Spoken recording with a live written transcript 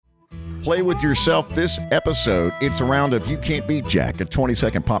Play with yourself this episode. It's a round of You Can't Beat Jack, a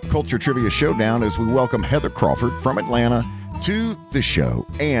 20-second pop culture trivia showdown as we welcome Heather Crawford from Atlanta to the show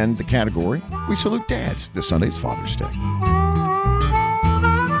and the category We Salute Dads. This Sunday's Father's Day.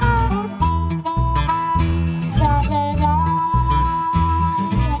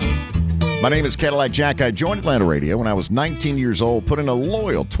 My name is Cadillac Jack. I joined Atlanta Radio when I was 19 years old, put in a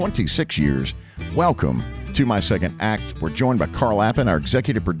loyal 26 years. Welcome to my second act. We're joined by Carl Appen, our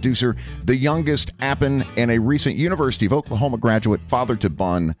executive producer, the youngest Appen, and a recent University of Oklahoma graduate, father to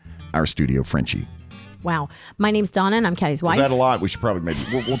Bun, our studio Frenchie. Wow. My name's Donna, and I'm Caddy's wife. Is that a lot? We should probably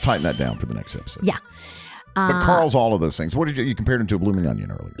we'll tighten that down for the next episode. Yeah. But Carl's all of those things. What did you compared him to a blooming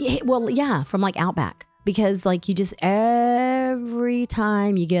onion earlier? Well, yeah, from like Outback. Because like you just, every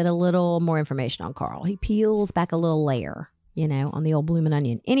time you get a little more information on Carl, he peels back a little layer, you know, on the old bloomin'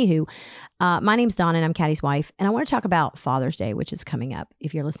 onion. Anywho, my name's Donna and I'm Caddy's wife. And I want to talk about Father's Day, which is coming up.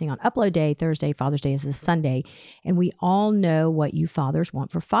 If you're listening on Upload Day, Thursday, Father's Day is this Sunday. And we all know what you fathers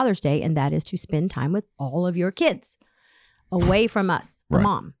want for Father's Day. And that is to spend time with all of your kids away from us, the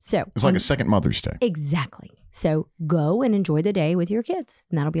mom. So it's like a second Mother's Day. Exactly. So go and enjoy the day with your kids.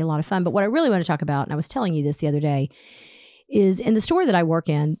 And that'll be a lot of fun. But what I really want to talk about, and I was telling you this the other day, is in the store that I work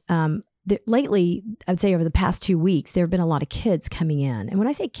in, lately, I'd say over the past 2 weeks, there have been a lot of kids coming in. And when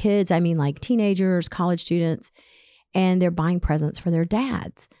I say kids, I mean like teenagers, college students, and they're buying presents for their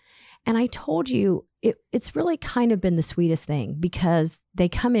dads. And I told you, it's really kind of been the sweetest thing because they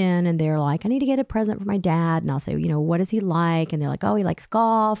come in and they're like, I need to get a present for my dad. And I'll say, you know, what does he like? And they're like, oh, he likes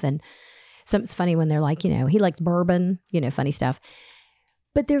golf. And something's funny when they're like, you know, he likes bourbon, you know, funny stuff.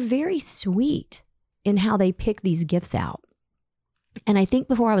 But they're very sweet in how they pick these gifts out. And I think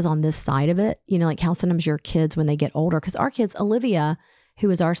before I was on this side of it, you know, like how sometimes your kids, when they get older, because our kids, Olivia,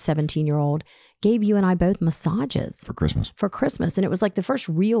 who is our 17-year-old, gave you and I both massages For Christmas. And it was like the first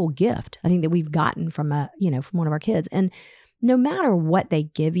real gift I think that we've gotten from from one of our kids. And no matter what they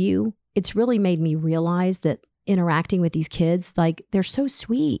give you, it's really made me realize that interacting with these kids, like they're so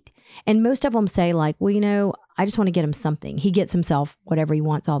sweet. And most of them say like, well, you know, I just want to get him something. He gets himself whatever he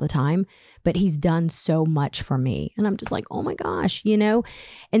wants all the time, but he's done so much for me. And I'm just like, oh my gosh, you know?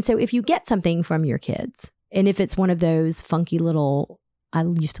 And so if you get something from your kids, and if it's one of those funky little, I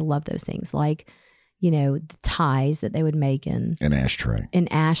used to love those things, like, you know, the ties that they would make in An ashtray. In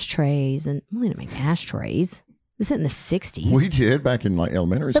ashtrays. And well, they didn't make ashtrays. This is in the 60s. We did back in like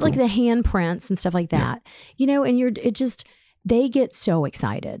elementary school. But like the handprints and stuff like that, you know, and they get so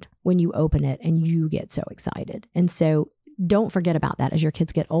excited when you open it and you get so excited. And so don't forget about that as your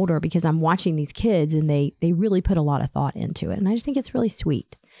kids get older, because I'm watching these kids and they really put a lot of thought into it. And I just think it's really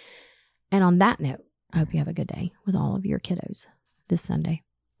sweet. And on that note, I hope you have a good day with all of your kiddos this Sunday.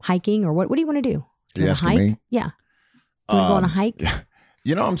 Hiking or what do you want to do? You asking me? Yeah. Do you want to go on a hike?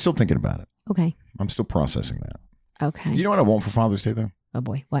 You know, I'm still thinking about it. Okay. I'm still processing that. Okay. You know what I want for Father's Day, though? Oh,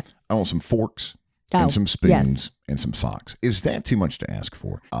 boy. What? I want some forks and some spoons and some socks. Is that too much to ask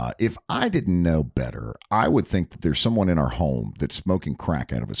for? If I didn't know better, I would think that there's someone in our home that's smoking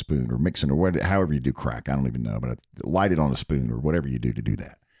crack out of a spoon or mixing or however you do crack. I don't even know, but light it on a spoon or whatever you do to do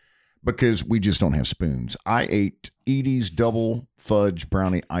that. Because we just don't have spoons. I ate Edie's double fudge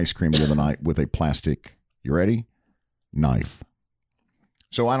brownie ice cream the other night with a plastic, you ready? Knife.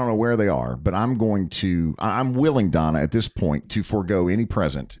 So I don't know where they are, but I'm willing, Donna, at this point to forego any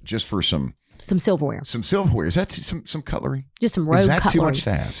present just for some silverware. Some silverware. Is that some cutlery? Just some rogue cutlery. Is that too much to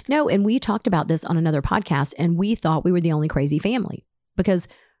ask? No, and we talked about this on another podcast, and we thought we were the only crazy family because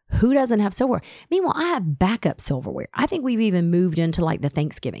who doesn't have silverware? Meanwhile, I have backup silverware. I think we've even moved into like the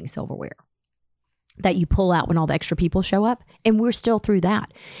Thanksgiving silverware that you pull out when all the extra people show up. And we're still through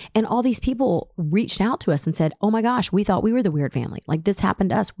that. And all these people reached out to us and said, oh my gosh, we thought we were the weird family. Like this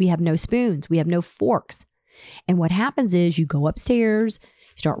happened to us. We have no spoons. We have no forks. And what happens is you go upstairs,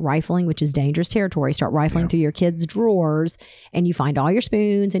 start rifling, which is dangerous territory. Start rifling through your kids' drawers and you find all your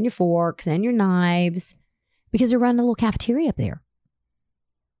spoons and your forks and your knives because they're running a little cafeteria up there.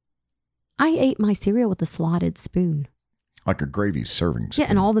 I ate my cereal with a slotted spoon. Like a gravy serving spoon. Yeah,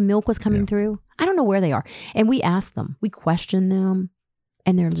 and all the milk was coming through. I don't know where they are. And we asked them. We questioned them.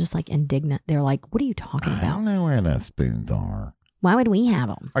 And they're just like indignant. They're like, what are you talking about? I don't know where the spoons are. Why would we have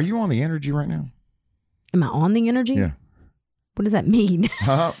them? Are you on the energy right now? Am I on the energy? Yeah. What does that mean?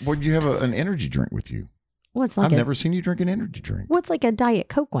 Well, you have an energy drink with you. What's like I've never seen you drink an energy drink. What's like a Diet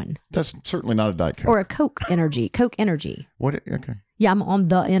Coke one? That's certainly not a Diet Coke. Or a Coke energy. Coke energy. What? Okay. Yeah, I'm on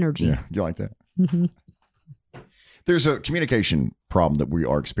the energy. Yeah, you like that? Mm-hmm. There's a communication problem that we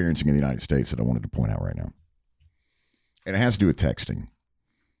are experiencing in the United States that I wanted to point out right now. And it has to do with texting.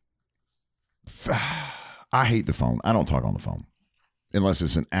 I hate the phone. I don't talk on the phone. unless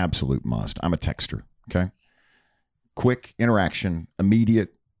it's an absolute must. I'm a texter, okay? Quick interaction,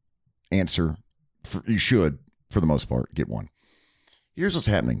 immediate answer. You should, for the most part, get one. Here's what's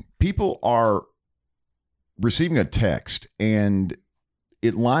happening. People are receiving a text, and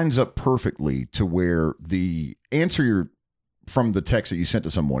it lines up perfectly to where the answer from the text that you sent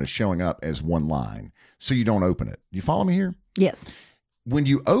to someone is showing up as one line, so you don't open it. You follow me here? Yes. When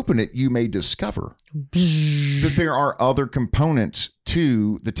you open it, you may discover that there are other components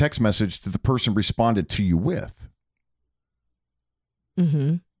to the text message that the person responded to you with. Mm-hmm.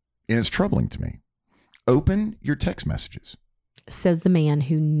 And it's troubling to me. Open your text messages. Says the man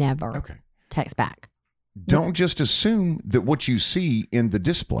who never texts back. Don't just assume that what you see in the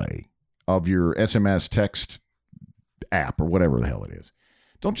display of your SMS text app or whatever the hell it is.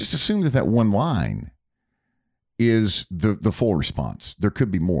 Don't just assume that one line is the full response. There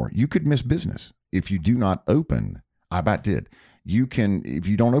could be more. You could miss business if you do not open. I about did. You can, if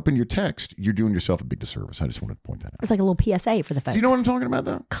you don't open your text, you're doing yourself a big disservice. I just wanted to point that out. It's like a little PSA for the folks. Do you know what I'm talking about,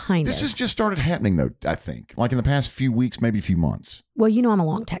 though? Kind of. This has just started happening, though, I think. Like in the past few weeks, maybe a few months. Well, you know I'm a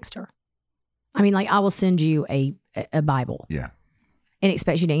long texter. I mean, like I will send you a Bible. Yeah. And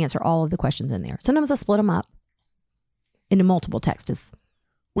expect you to answer all of the questions in there. Sometimes I split them up into multiple texts.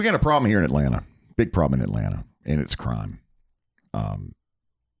 We got a problem here in Atlanta. Big problem in Atlanta. And it's crime.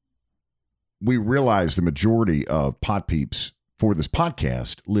 We realize the majority of pod peeps for this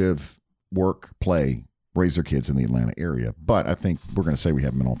podcast live, work, play, raise their kids in the Atlanta area. But I think we're going to say we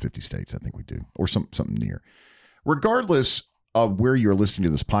have them in all 50 states. I think we do. Or something near. Regardless of where you're listening to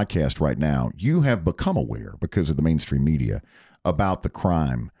this podcast right now, you have become aware because of the mainstream media about the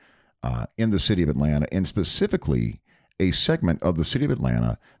crime in the city of Atlanta, and specifically a segment of the city of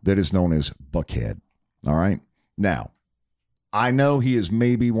Atlanta that is known as Buckhead. All right. Now, I know he is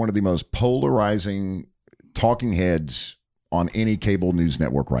maybe one of the most polarizing talking heads on any cable news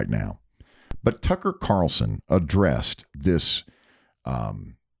network right now. But Tucker Carlson addressed this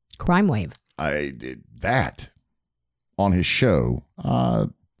crime wave. That on his show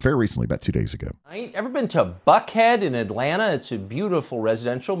very recently, about 2 days ago. Ever been to Buckhead in Atlanta? It's a beautiful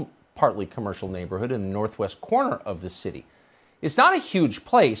residential, partly commercial neighborhood in the northwest corner of the city. It's not a huge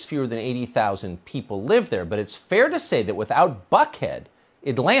place, fewer than 80,000 people live there, but it's fair to say that without Buckhead,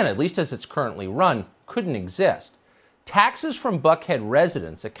 Atlanta, at least as it's currently run, couldn't exist. Taxes from Buckhead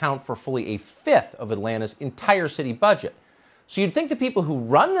residents account for fully a fifth of Atlanta's entire city budget. So you'd think the people who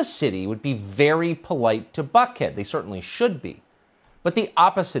run the city would be very polite to Buckhead. They certainly should be. But the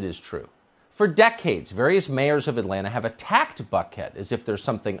opposite is true. For decades, various mayors of Atlanta have attacked Buckhead as if there's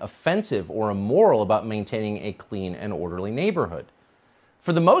something offensive or immoral about maintaining a clean and orderly neighborhood.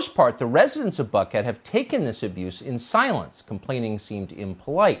 For the most part, the residents of Buckhead have taken this abuse in silence. Complaining seemed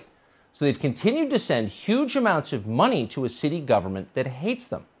impolite. So they've continued to send huge amounts of money to a city government that hates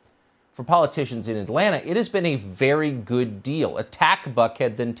them. For politicians in Atlanta, it has been a very good deal. Attack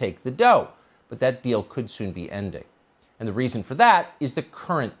Buckhead, then take the dough. But that deal could soon be ending. And the reason for that is the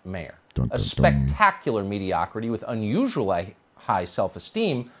current mayor. A spectacular mediocrity with unusually high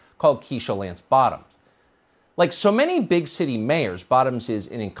self-esteem called Keisha Lance Bottoms. Like so many big city mayors, Bottoms is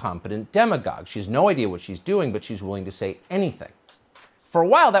an incompetent demagogue. She has no idea what she's doing, but she's willing to say anything. For a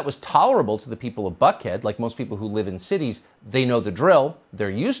while, that was tolerable to the people of Buckhead. Like most people who live in cities, they know the drill. They're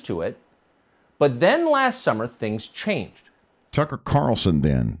used to it. But then last summer, things changed. Tucker Carlson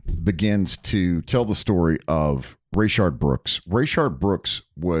then begins to tell the story of Rayshard Brooks. Rayshard Brooks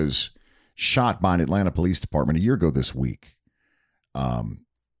was shot by an Atlanta Police Department a year ago this week. In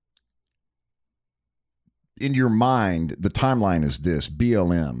your mind, the timeline is this.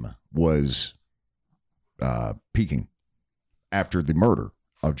 BLM was peaking after the murder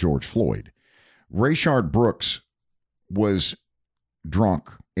of George Floyd. Rayshard Brooks was drunk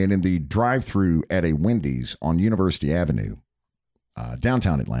and in the drive-thru at a Wendy's on University Avenue,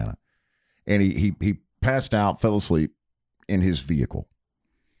 downtown Atlanta. And he passed out, fell asleep in his vehicle.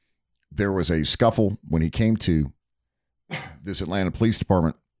 There was a scuffle when he came to. This Atlanta Police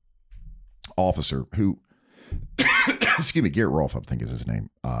Department officer who, excuse me, Garrett Rolfe, I think is his name.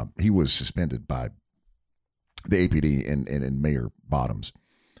 He was suspended by the APD and Mayor Bottoms,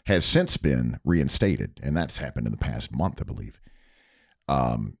 has since been reinstated, and that's happened in the past month, I believe.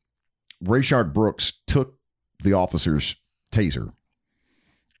 Rayshard Brooks took the officer's taser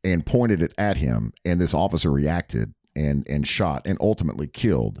and pointed it at him, and this officer reacted and shot and ultimately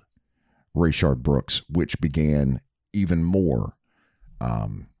killed Rayshard Brooks, which began even more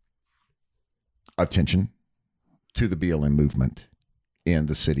attention to the BLM movement in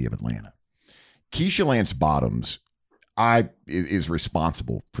the city of Atlanta. Keisha Lance Bottoms is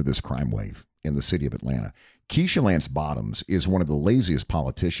responsible for this crime wave in the city of Atlanta. Keisha Lance Bottoms is one of the laziest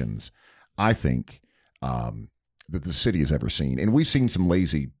politicians, I think, that the city has ever seen. And we've seen some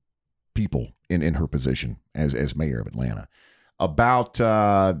lazy people in her position as mayor of Atlanta. About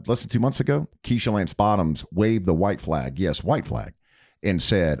less than 2 months ago, Keisha Lance Bottoms waved the white flag, yes, white flag, and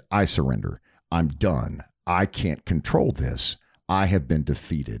said, I surrender. I'm done. I can't control this. I have been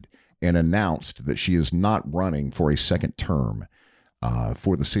defeated, and announced that she is not running for a second term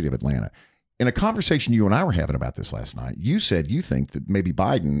for the city of Atlanta. In a conversation you and I were having about this last night, you said you think that maybe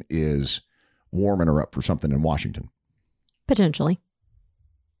Biden is warming her up for something in Washington. Potentially.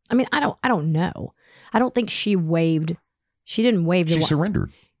 I mean, I don't know. I don't think she waved. She didn't wave. She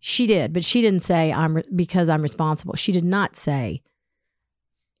surrendered. She did, but she didn't say because I'm responsible. She did not say.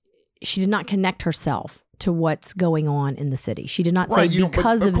 She did not connect herself to what's going on in the city. She did not say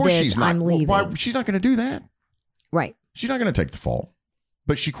because of this I'm leaving. Why, she's not going to do that. Right. She's not going to take the fall.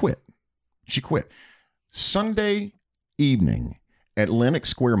 But she quit. She quit. Sunday evening at Lenox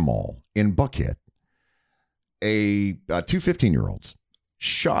Square Mall in Buckhead, two 15-year-olds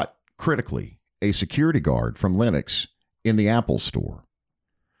shot critically a security guard from Lenox in the Apple store.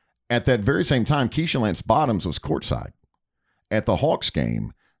 At that very same time, Keisha Lance Bottoms was courtside at the Hawks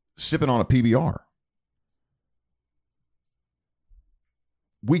game sipping on a PBR.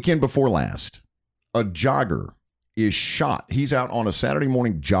 Weekend before last, a jogger is shot. He's out on a Saturday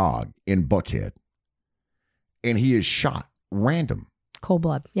morning jog in Buckhead, and he is shot random. Cold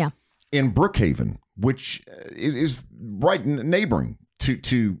blood, yeah. In Brookhaven, which is right neighboring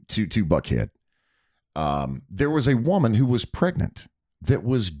to Buckhead, there was a woman who was pregnant that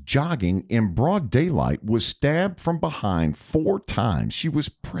was jogging in broad daylight, was stabbed from behind 4 times. She was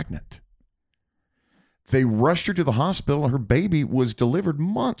pregnant. They rushed her to the hospital, and her baby was delivered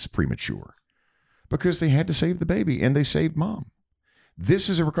months premature because they had to save the baby, and they saved mom. This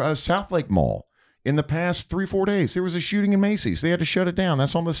is a South Lake Mall. In the past 3-4 days, there was a shooting in Macy's. They had to shut it down.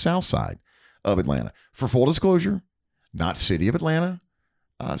 That's on the south side of Atlanta. For full disclosure, not city of Atlanta,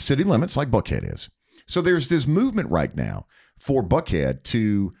 city limits like Buckhead is. So there's this movement right now for Buckhead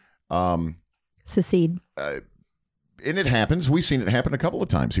to secede. And it happens. We've seen it happen a couple of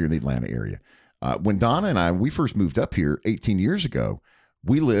times here in the Atlanta area. When Donna and we first moved up here 18 years ago,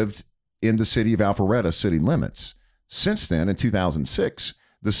 we lived in the city of Alpharetta city limits. Since then, in 2006,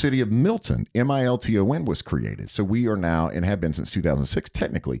 the city of Milton, Milton, was created. So we are now, and have been since 2006,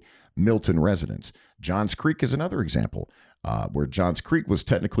 technically Milton residents. Johns Creek is another example, where Johns Creek was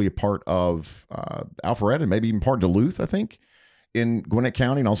technically a part of Alpharetta, maybe even part of Duluth, I think, in Gwinnett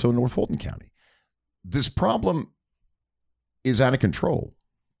County and also North Fulton County. This problem is out of control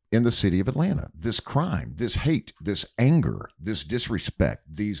in the city of Atlanta. This crime, this hate, this anger, this disrespect,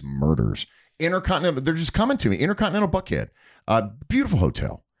 these murders. Intercontinental, they're just coming to me. Intercontinental Buckhead, beautiful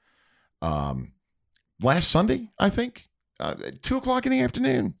hotel. Last Sunday, I think, at 2:00 in the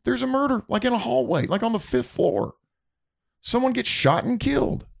afternoon, there's a murder, like in a hallway, like on the 5th floor. Someone gets shot and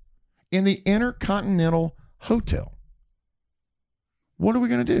killed in the Intercontinental Hotel. What are we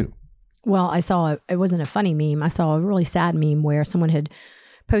going to do? Well, it wasn't a funny meme. I saw a really sad meme where someone had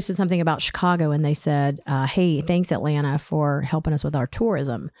posted something about Chicago, and they said, hey, thanks Atlanta for helping us with our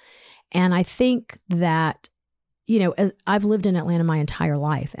tourism. And I think that, I've lived in Atlanta my entire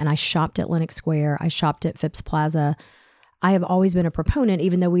life, and I shopped at Lenox Square. I shopped at Phipps Plaza. I have always been a proponent,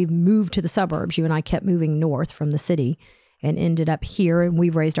 even though we've moved to the suburbs. You and I kept moving north from the city and ended up here, and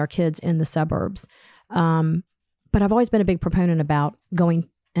we've raised our kids in the suburbs. But I've always been a big proponent about going,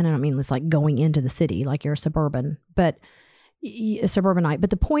 and I don't mean this like going into the city, like you're a suburbanite. But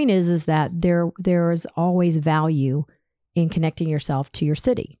the point is that there's always value in connecting yourself to your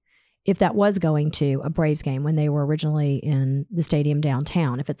city. If that was going to a Braves game when they were originally in the stadium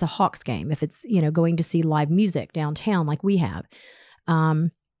downtown, if it's a Hawks game, if it's, going to see live music downtown like we have.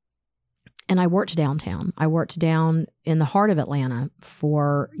 And I worked downtown. I worked down in the heart of Atlanta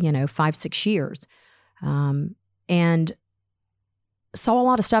for, 5-6 years. And saw a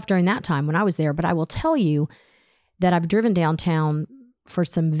lot of stuff during that time when I was there. But I will tell you that I've driven downtown for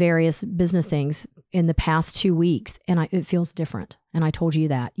some various business things in the past 2 weeks, and it feels different. And I told you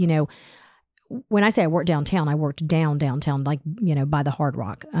that, when I say I worked downtown, I worked downtown, like, by the Hard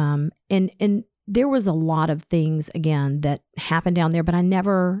Rock. And there was a lot of things, again, that happened down there, but I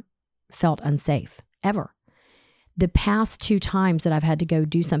never felt unsafe, ever. The past 2 times that I've had to go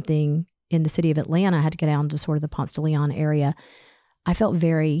do something in the city of Atlanta, I had to go down to sort of the Ponce de Leon area. I felt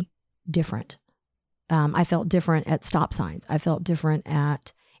very different. I felt different at stop signs. I felt different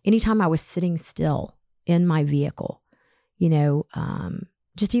at anytime I was sitting still in my vehicle,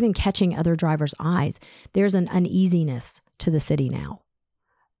 just even catching other drivers' eyes. There's an uneasiness to the city now.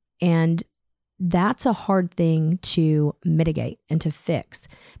 And that's a hard thing to mitigate and to fix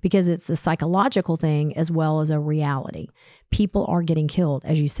because it's a psychological thing as well as a reality. People are getting killed,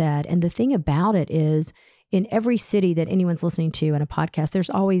 as you said. And the thing about it is, in every city that anyone's listening to in a podcast, there's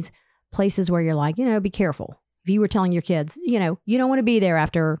always places where you're like, be careful. If you were telling your kids, you don't want to be there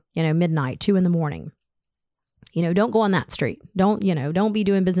after, midnight, 2 a.m. Don't go on that street. Don't be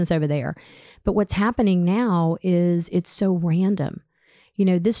doing business over there. But what's happening now is it's so random.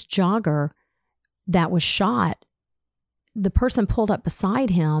 This jogger that was shot, the person pulled up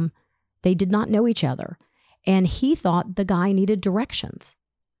beside him. They did not know each other. And he thought the guy needed directions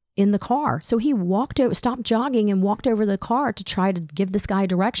in the car. So he stopped jogging and walked over the car to try to give this guy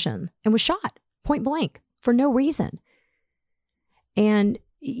direction and was shot point blank for no reason. And,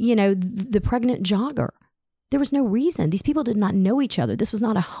 the pregnant jogger, there was no reason. These people did not know each other. This was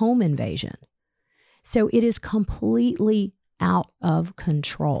not a home invasion. So it is completely out of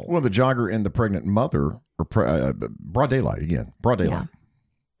control. Well, the jogger and the pregnant mother are broad daylight again, broad daylight. Yeah.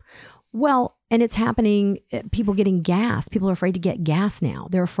 Well, and it's happening, people getting gas. People are afraid to get gas now.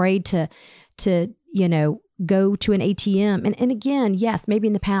 They're afraid to go to an ATM. And again, yes, maybe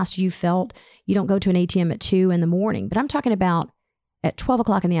in the past you felt you don't go to an ATM at 2 a.m, but I'm talking about at 12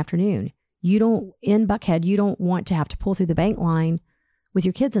 o'clock in the afternoon. In Buckhead, you don't want to have to pull through the bank line with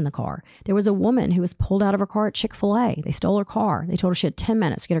your kids in the car. There was a woman who was pulled out of her car at Chick-fil-A. They stole her car. They told her she had 10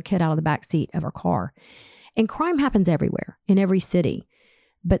 minutes to get her kid out of the back seat of her car. And crime happens everywhere, in every city.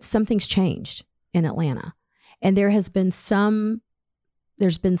 But something's changed in Atlanta. And there's been some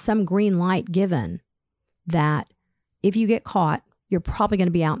green light given that if you get caught, you're probably going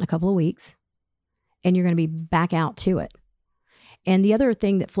to be out in a couple of weeks and you're going to be back out to it. And the other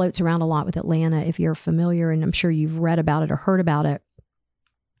thing that floats around a lot with Atlanta, if you're familiar, and I'm sure you've read about it or heard about it,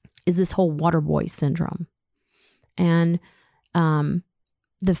 is this whole water boy syndrome. And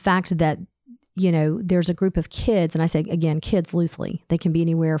the fact that, there's a group of kids, and I say, again, kids loosely, they can be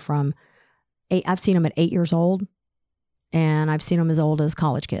anywhere from I've seen them at 8 years old, and I've seen them as old as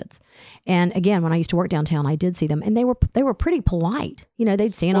college kids. And again, when I used to work downtown, I did see them, and they were pretty polite.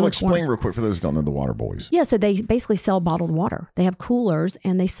 They'd stand on the corner. Explain real quick for those who don't know the water boys. Yeah, so they basically sell bottled water. They have coolers,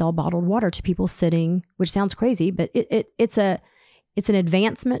 and they sell bottled water to people sitting, which sounds crazy, but it's an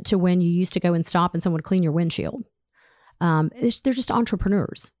advancement to when you used to go and stop and someone would clean your windshield. They're just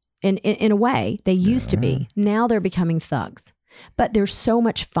entrepreneurs. In a way, they used to be. Now they're becoming thugs. But there's so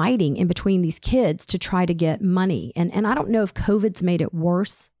much fighting in between these kids to try to get money. And I don't know if COVID's made it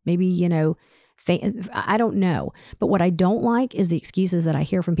worse. Maybe, I don't know. But what I don't like is the excuses that I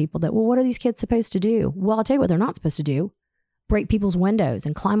hear from people that, well, what are these kids supposed to do? Well, I'll tell you what they're not supposed to do. Break people's windows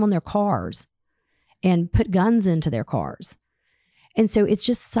and climb on their cars and put guns into their cars. And so it's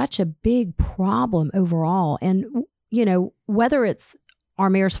just such a big problem overall. And, whether it's our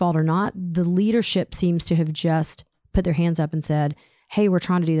mayor's fault or not, the leadership seems to have just put their hands up and said, hey, we're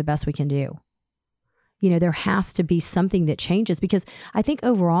trying to do the best we can do. There has to be something that changes, because I think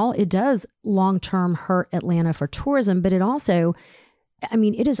overall it does long-term hurt Atlanta for tourism, but it also,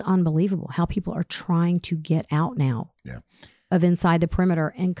 it is unbelievable how people are trying to get out now of inside the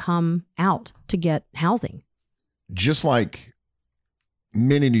perimeter and come out to get housing. Just like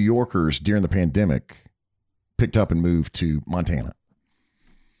many New Yorkers during the pandemic picked up and moved to Montana,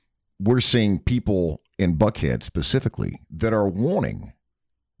 we're seeing people in Buckhead specifically that are wanting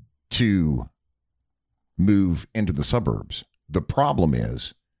to move into the suburbs. The problem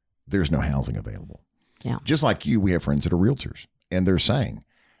is there's no housing available. Yeah. Just like you, we have friends that are realtors, and they're saying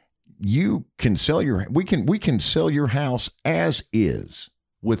we can sell your house as is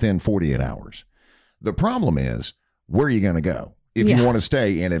within 48 hours. The problem is, where are you going to go if you want to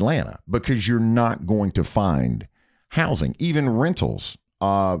stay in Atlanta? Because you're not going to find housing, even rentals.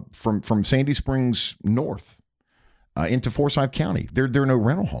 From Sandy Springs north into Forsyth County, there are no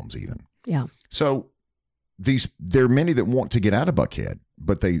rental homes even. Yeah. So there are many that want to get out of Buckhead,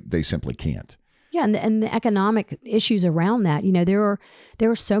 but they simply can't. Yeah, and the economic issues around that.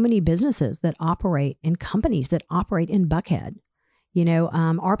 There are so many businesses that operate and companies that operate in Buckhead.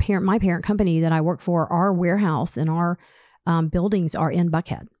 My parent company that I work for, our warehouse and our buildings are in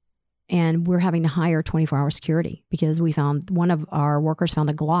Buckhead. And we're having to hire 24-hour security because we found one of our workers found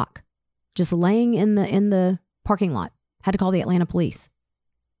a Glock just laying in the parking lot. Had to call the Atlanta police.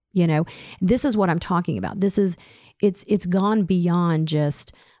 This is what I'm talking about. It's gone beyond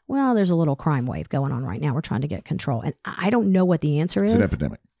just, well, there's a little crime wave going on right now. We're trying to get control. And I don't know what the answer is. It's an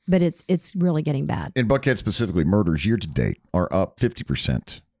epidemic. But it's really getting bad. In Buckhead specifically, murders year to date are up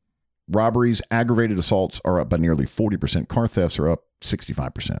 50%. Robberies, aggravated assaults are up by nearly 40%. Car thefts are up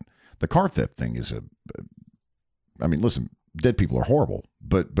 65%. The car theft thing is listen, dead people are horrible,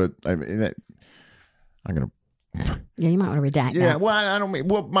 but I mean, I'm going to. Yeah, you might want to redact that. Yeah, well, I don't mean.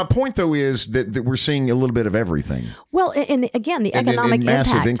 Well, my point though is that we're seeing a little bit of everything. Well, and again, the economic and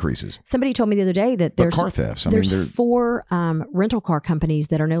massive impact. Increases. Somebody told me the other day that there's car thefts. There's 4 rental car companies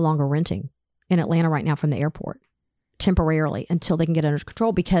that are no longer renting in Atlanta right now from the airport temporarily until they can get under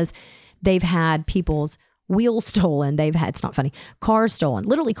control because they've had people's wheels stolen. They've had, it's not funny, cars stolen.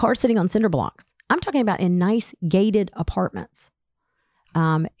 Literally cars sitting on cinder blocks. I'm talking about in nice gated apartments.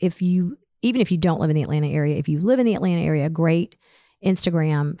 Even if you don't live in the Atlanta area, if you live in the Atlanta area, great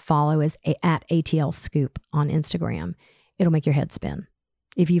Instagram follow is at ATL Scoop on Instagram. It'll make your head spin.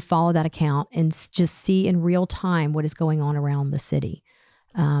 If you follow that account and just see in real time what is going on around the city.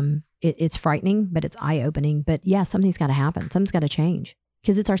 It's frightening, but it's eye-opening. But yeah, something's got to happen. Something's got to change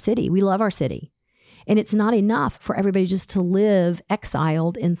because it's our city. We love our city. And it's not enough for everybody just to live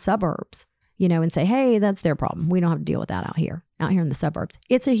exiled in suburbs, and say, hey, that's their problem. We don't have to deal with that out here in the suburbs.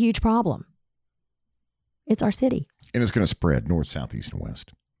 It's a huge problem. It's our city. And it's going to spread north, south, east, and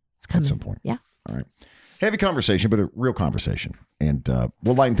west. It's coming. At some point. Yeah. All right. Heavy conversation, but a real conversation. And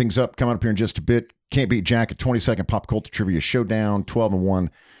we'll lighten things up. Coming up here in just a bit. Can't Beat Jack, a 20-second pop culture trivia showdown. 12-1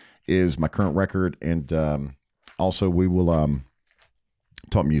 is my current record. And also we will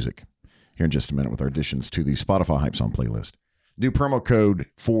talk music here in just a minute with our additions to the Spotify Hype Song playlist. New promo code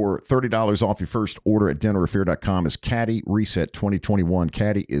for $30 off your first order at dinneraffair.com is Caddy Reset 2021.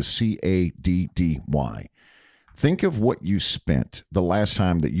 Caddy is CADDY. Think of what you spent the last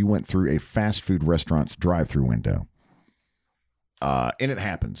time that you went through a fast food restaurant's drive-through window. And it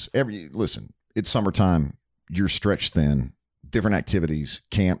happens. Listen, it's summertime. You're stretched thin. Different activities,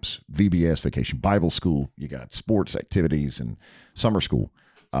 camps, VBS, vacation Bible school. You got sports activities and summer school.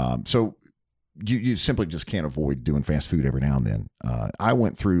 So you simply just can't avoid doing fast food every now and then. I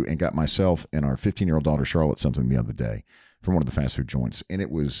went through and got myself and our 15-year-old daughter Charlotte something the other day from one of the fast food joints, and it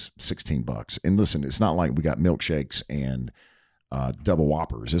was $16. And listen, it's not like we got milkshakes and double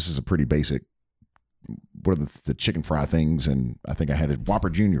Whoppers. This is a pretty basic, what are the chicken fry things, and I think I had a Whopper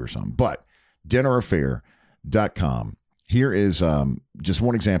Jr. or something. But dinneraffair.com. Here is just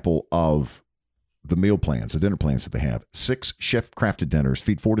one example of the meal plans, the dinner plans that they have. 6 chef-crafted dinners,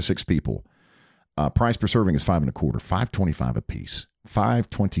 feed 4 to 6 people. Price per serving is $5.25, $5.25 a piece.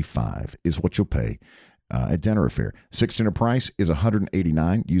 $5.25 is what you'll pay at Dinner Affair. 6 dinner price is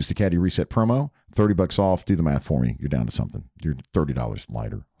 $189. Use the Caddy Reset promo. $30 off. Do the math for me. You're down to something. You're $30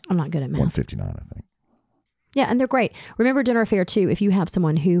 lighter. I'm not good at math. $159, I think. Yeah, and they're great. Remember Dinner Affair too, if you have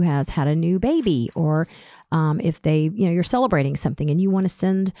someone who has had a new baby, or if they, you're celebrating something and you want to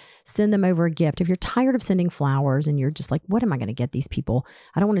send them over a gift. If you're tired of sending flowers and you're just like, what am I going to get these people?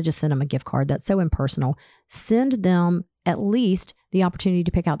 I don't want to just send them a gift card. That's so impersonal. Send them at least the opportunity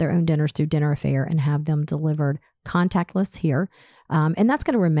to pick out their own dinners through Dinner Affair and have them delivered contactless here. And that's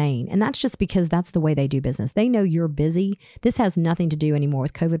going to remain. And that's just because that's the way they do business. They know you're busy. This has nothing to do anymore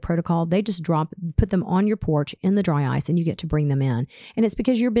with COVID protocol. They just put them on your porch in the dry ice and you get to bring them in. And it's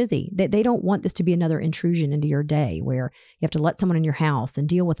because you're busy. They don't want this to be another intrusion into your day where you have to let someone in your house and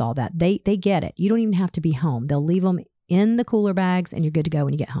deal with all that. They get it. You don't even have to be home. They'll leave them in the cooler bags and you're good to go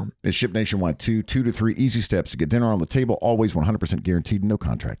when you get home. It's shipped nationwide too. 2 to 3 easy steps to get dinner on the table. Always 100% guaranteed. No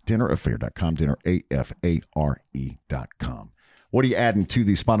contract. Dinneraffair.com. Dinnerafare.com. What are you adding to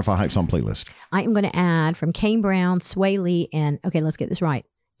the Spotify Hype Song playlist? I am going to add from Kane Brown, Sway Lee, and, okay, let's get this right,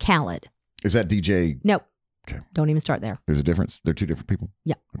 Khaled. Is that DJ? Nope. Okay. Don't even start there. There's a difference? They're 2 different people?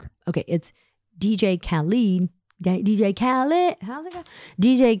 Yeah. Okay, it's DJ Khaled. DJ Khaled. How's it go?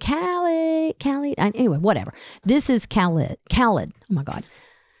 DJ Khaled. Anyway, whatever. This is Khaled. Oh, my God.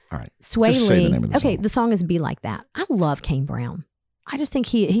 All right. Sway Just Lee. say the name of the okay, song. The song is Be Like That. I love Kane Brown. I just think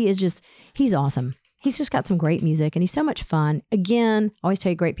he is just, he's awesome. He's just got some great music and he's so much fun. Again, I always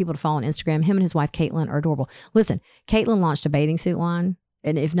tell you great people to follow on Instagram. Him and his wife, Caitlin, are adorable. Listen, Caitlin launched a bathing suit line.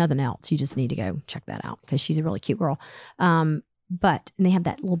 And if nothing else, you just need to go check that out because she's a really cute girl. And they have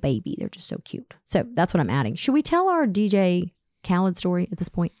that little baby. They're just so cute. So that's what I'm adding. Should we tell our DJ Khaled story at this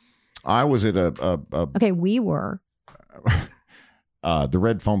point? I was at Okay, we were. The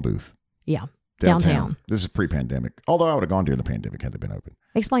Red Phone Booth. Yeah. Downtown. This is pre-pandemic. Although I would have gone during the pandemic had they been open.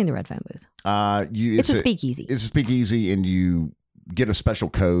 Explain the Red Phone Booth. It's a speakeasy. It's a speakeasy, and you get a special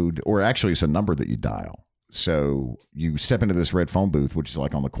code, or actually it's a number that you dial. So you step into this Red Phone Booth, which is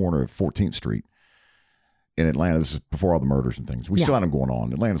like on the corner of 14th Street in Atlanta. This is before all the murders and things. We still had them going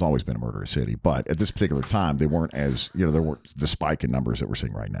on. Atlanta's always been a murderous city, but at this particular time, they weren't as, there weren't the spike in numbers that we're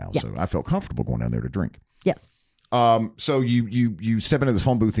seeing right now. Yeah. So I felt comfortable going down there to drink. Yes. So you step into this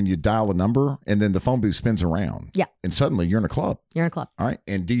phone booth and you dial a number, and then the phone booth spins around. Yeah. And suddenly you're in a club. You're in a club. All right.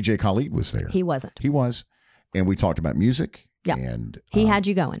 And DJ Khaled was there. He wasn't. He was. And we talked about music. Yeah. And he had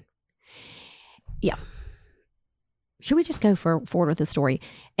you going. Yeah. Should we just go forward with the story?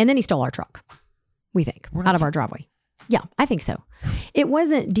 And then he stole our truck, we think, out of our driveway. Yeah, I think so. It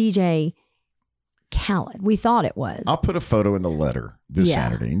wasn't DJ Khaled. We thought it was. I'll put a photo in the letter this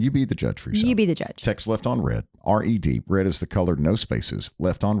Saturday, and you be the judge for yourself. You be the judge. Text left on red, RED. Red is the color, no spaces.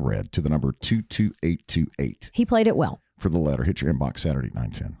 Left on red to the number 22828. He played it well. For the letter, hit your inbox Saturday at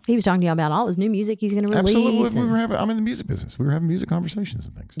 9:10. He was talking to you about all his new music he's going to release. Absolutely. I'm in the music business. We were having music conversations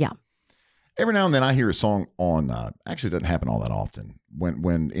and things. Yeah. Every now and then I hear a song on, actually it doesn't happen all that often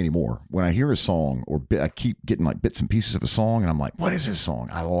when anymore. When I hear a song or I keep getting like bits and pieces of a song and I'm like, what is this song?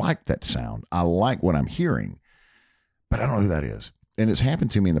 I like that sound. I like what I'm hearing, but I don't know who that is. And it's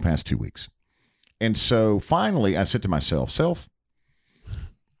happened to me in the past 2 weeks. And so finally I said to myself,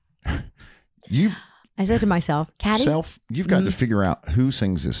 I said to myself, Caddy? You've got to figure out who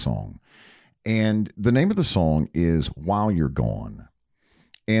sings this song. And the name of the song is While You're Gone.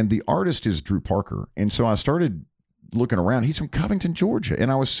 And the artist is Drew Parker. And so I started looking around. He's from Covington, Georgia.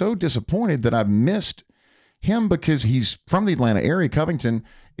 And I was so disappointed that I missed him because he's from the Atlanta area. Covington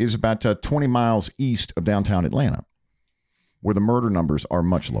is about 20 miles east of downtown Atlanta, where the murder numbers are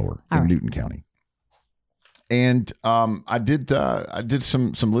much lower in Newton County. And I did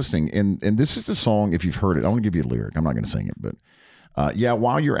some listening. And this is the song, if you've heard it, I want to give you a lyric. I'm not going to sing it. But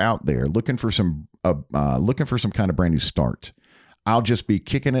while you're out there looking for some kind of brand new start, I'll just be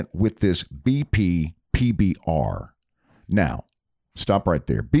kicking it with this BP PBR. Now, stop right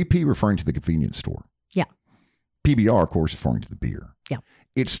there. BP referring to the convenience store. Yeah. PBR, of course, referring to the beer. Yeah.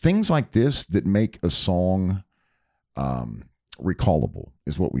 It's things like this that make a song recallable,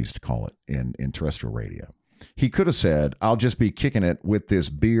 is what we used to call it in terrestrial radio. He could have said, I'll just be kicking it with this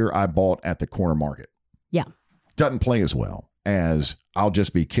beer I bought at the corner market. Yeah. Doesn't play as well as I'll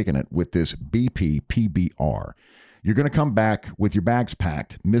just be kicking it with this BP PBR. You're going to come back with your bags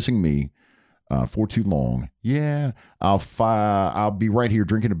packed, missing me for too long. Yeah, I'll be right here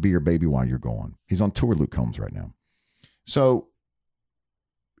drinking a beer, baby, while you're gone. He's on tour, Luke Combs, right now. So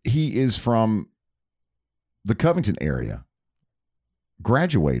he is from the Covington area,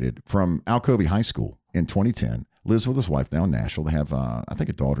 graduated from Alcovey High School in 2010, lives with his wife now in Nashville. They have, I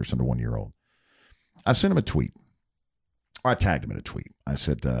think, a daughter, under 1 year old. I sent him a tweet. I tagged him in a tweet. I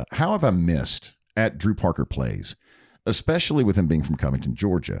said, how have I missed at Drew Parker Plays, especially with him being from Covington,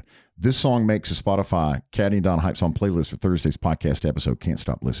 Georgia? This song makes a Spotify Caddy and Don Hype Song playlist for Thursday's podcast episode. Can't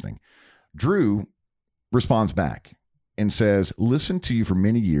stop listening. Drew responds back and says, listen to you for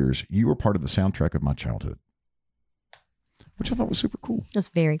many years. You were part of the soundtrack of my childhood, which I thought was super cool. That's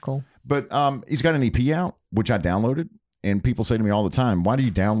very cool. But he's got an EP out, which I downloaded. And people say to me all the time, why do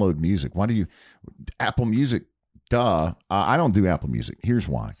you download music? Why do you Apple Music? Duh. I don't do Apple Music. Here's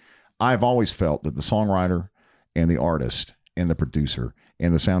why. I've always felt that the songwriter and the artist and the producer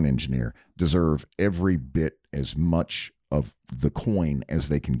and the sound engineer deserve every bit as much of the coin as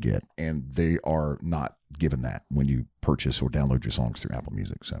they can get. And they are not given that when you purchase or download your songs through Apple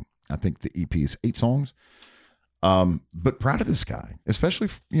Music. So I think the EP is 8 songs. But proud of this guy, especially,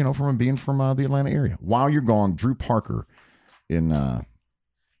 from him being from the Atlanta area. While You're Gone, Drew Parker in, I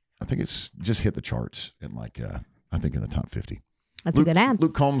think it's just hit the charts in in the top 50. That's a good ad.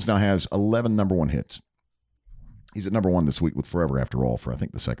 Luke Combs now has 11 number one hits. He's at number one this week with Forever After All for, I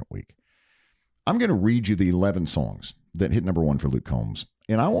think, the second week. I'm going to read you the 11 songs that hit number one for Luke Combs.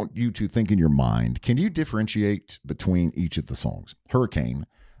 And I want you to think in your mind, can you differentiate between each of the songs? Hurricane,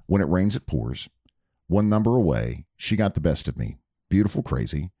 When It Rains, It Pours, One Number Away, She Got the Best of Me, Beautiful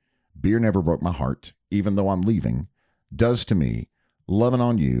Crazy, Beer Never Broke My Heart, Even Though I'm Leaving, Does to Me, Loving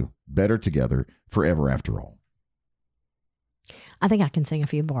on You, Better Together, Forever After All. I think I can sing a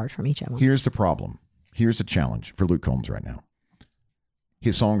few bars from each of them. Here's the problem. Here's the challenge for Luke Combs right now.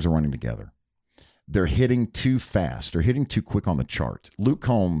 His songs are running together. They're hitting too fast. They're hitting too quick on the chart. Luke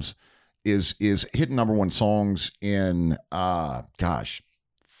Combs is hitting number one songs in, 30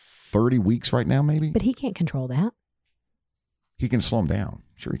 weeks right now, maybe. But he can't control that. He can slow him down.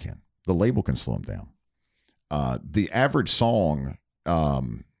 Sure he can. The label can slow him down. The average song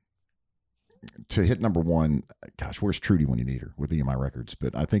to hit number one, where's Trudy when you need her with EMI Records?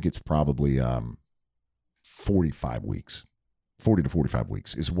 But I think it's probably 45 weeks. 40 to 45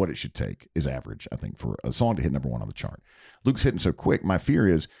 weeks is what it should take, is average, I think, for a song to hit number one on the chart. Luke's hitting so quick. My fear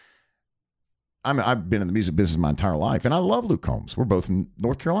is, I've been in the music business my entire life, and I love Luke Combs. We're both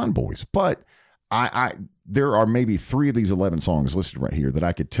North Carolina boys. But there are maybe 3 of these 11 songs listed right here that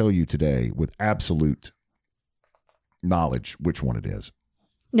I could tell you today with absolute knowledge which one it is.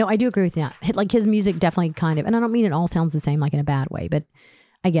 No, I do agree with that. Like his music definitely kind of, and I don't mean it all sounds the same like in a bad way, but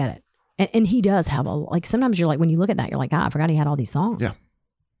I get it. And he does have sometimes you're like, when you look at that, you're like, I forgot he had all these songs. Yeah.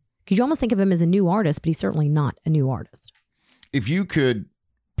 Because you almost think of him as a new artist, but he's certainly not a new artist. If you could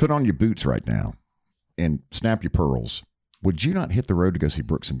put on your boots right now and snap your pearls, would you not hit the road to go see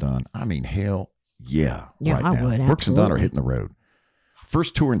Brooks and Dunn? I mean, hell yeah. Yeah, right I now. would. Brooks and Dunn are absolutely. hitting the road.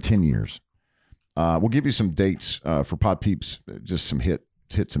 First tour in 10 years. We'll give you some dates for Pod Peeps, just some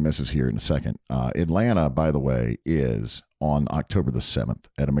hits and misses here in a second. Atlanta, by the way, is on October the 7th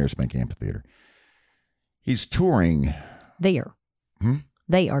at Ameris Bank Amphitheater. He's touring. There.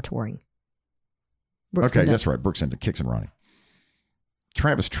 They are touring. Brooks okay, that's right. Brooks and Kix and Ronnie.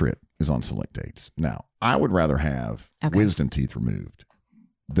 Travis Tritt is on select dates. Now, I would rather have wisdom teeth removed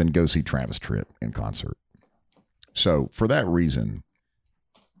than go see Travis Tritt in concert. So for that reason,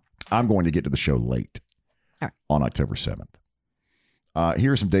 I'm going to get to the show late on October 7th.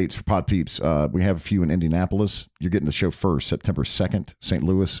 Here are some dates for Pod Peeps. We have a few in Indianapolis. You're getting the show first, September 2nd. St.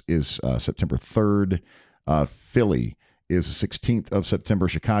 Louis is September 3rd. Philly is the 16th of September.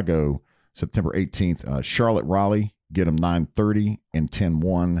 Chicago, September 18th. Charlotte, Raleigh, get them 9:30 and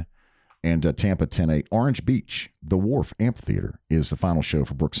 10:1. And Tampa, 10:08. Orange Beach, the Wharf Amphitheater is the final show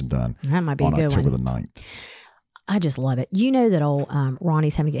for Brooks and Dunn. That might be on a good October one. the 9th. I just love it. You know that old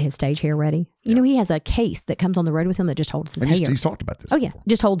Ronnie's having to get his stage hair ready. You know, he has a case that comes on the road with him that just holds his hair. He's talked about this. Oh, yeah. Before.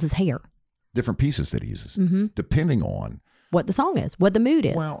 Just holds his hair. Different pieces that he uses, depending on what the song is, what the mood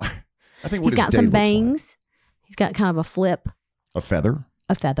is. Well, I think what he's got some bangs. He's got kind of a flip. A feather.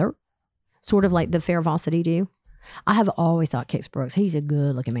 Sort of like the Fair Varsity do. I have always thought Kix Brooks, he's a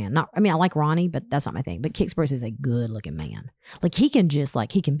good looking man. I like Ronnie, but that's not my thing. But Kix Brooks is a good looking man. Like he can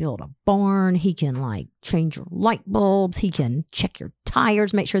build a barn. He can change your light bulbs. He can check your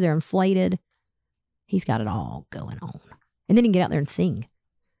tires, make sure they're inflated. He's got it all going on. And then he can get out there and sing.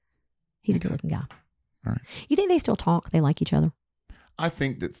 He's a good looking guy. All right. You think they still talk? They like each other? I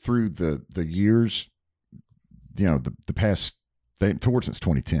think that through the years, the past, they toured since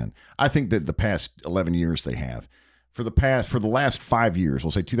 2010. I think that the past 11 years they have. For the last 5 years,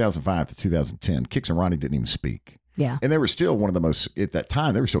 we'll say 2005 to 2010, Kix and Ronnie didn't even speak. Yeah. And they were still one of the most, at that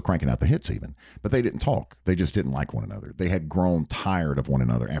time, they were still cranking out the hits even. But they didn't talk. They just didn't like one another. They had grown tired of one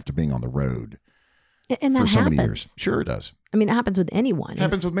another after being on the road and that for so happens. many years. Sure it does. That happens with anyone. It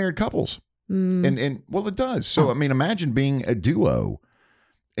happens with married couples. And well, it does. So, imagine being a duo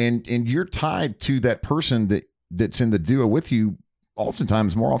and you're tied to that person that's in the duo with you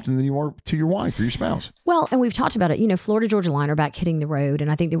oftentimes more often than you are to your wife or your spouse. Well, and we've talked about it. Florida Georgia Line are back hitting the road.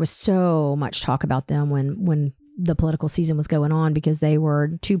 And I think there was so much talk about them when the political season was going on because they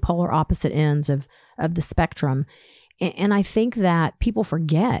were two polar opposite ends of the spectrum. And I think that people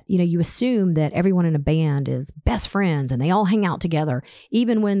forget, you assume that everyone in a band is best friends and they all hang out together,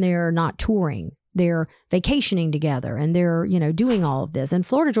 even when they're not touring. They're vacationing together and they're, doing all of this. And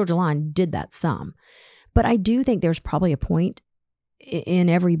Florida Georgia Line did that some. But I do think there's probably a point in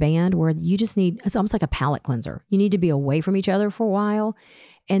every band where you just it's almost like a palate cleanser. You need to be away from each other for a while.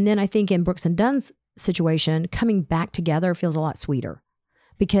 And then I think in Brooks and Dunn's situation, coming back together feels a lot sweeter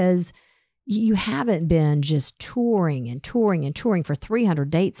because you haven't been just touring and touring and touring for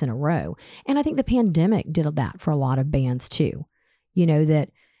 300 dates in a row. And I think the pandemic did that for a lot of bands too. That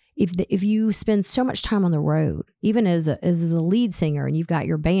if you spend so much time on the road, even as the lead singer and you've got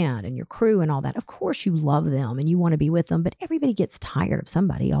your band and your crew and all that, of course you love them and you want to be with them, but everybody gets tired of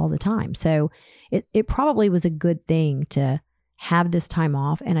somebody all the time. So it probably was a good thing to have this time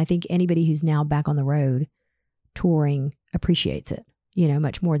off. And I think anybody who's now back on the road touring appreciates it,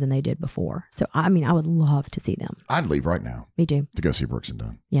 much more than they did before. So, I would love to see them. I'd leave right now. Me too. To go see Brooks and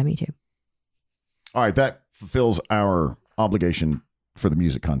Dunn. Yeah, me too. All right. That fulfills our obligation for the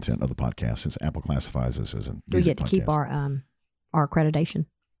music content of the podcast, since Apple classifies us as a music Do we get to podcast. keep our accreditation?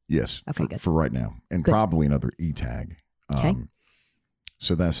 Yes. Okay, good. For right now. And Good. probably another E-tag. Okay.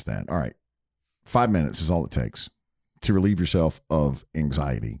 So that's that. All right. 5 minutes is all it takes to relieve yourself of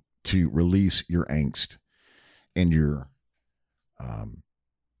anxiety, to release your angst and your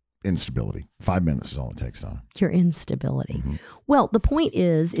instability. 5 minutes is all it takes, Donna. Your instability. Mm-hmm. Well, the point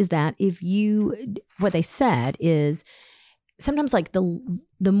is that what they said is sometimes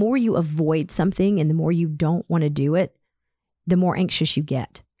the more you avoid something and the more you don't want to do it, the more anxious you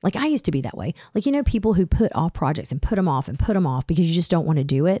get. I used to be that way. People who put off projects and put them off because you just don't want to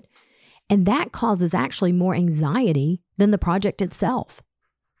do it. And that causes actually more anxiety than the project itself.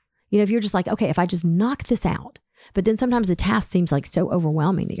 If you're just okay, if I just knock this out, but then sometimes the task seems so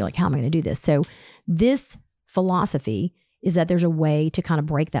overwhelming that you're how am I going to do this? So this philosophy is that there's a way to kind of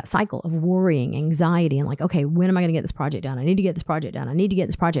break that cycle of worrying, anxiety, and okay, when am I going to get this project done? I need to get this project done. I need to get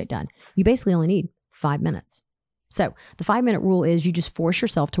this project done. You basically only need 5 minutes. So the 5-minute rule is you just force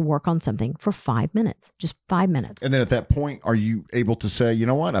yourself to work on something for 5 minutes, just 5 minutes. And then at that point, are you able to say, you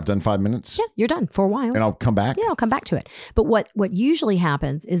know what, I've done 5 minutes? Yeah, you're done for a while. And I'll come back? Yeah, I'll come back to it. But what usually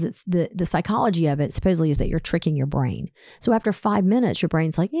happens is it's the psychology of it supposedly is that you're tricking your brain. So after 5 minutes, your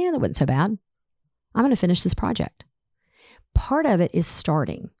brain's like, yeah, that wasn't so bad. I'm going to finish this project. Part of it is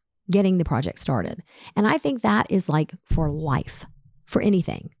getting the project started. And I think that is like for life, for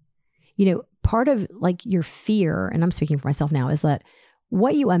anything. Part of like your fear, and I'm speaking for myself now, is that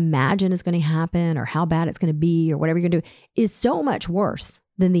what you imagine is going to happen or how bad it's going to be or whatever you're going to do is so much worse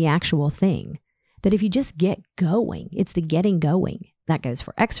than the actual thing that if you just get going, it's the getting going. That goes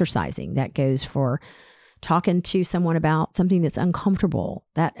for exercising. That goes for talking to someone about something that's uncomfortable.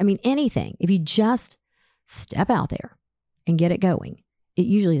 Anything. If you just step out there and get it going, it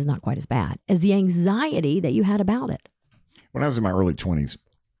usually is not quite as bad as the anxiety that you had about it. When I was in my early 20s,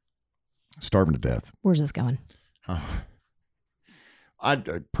 starving to death. Where's this going?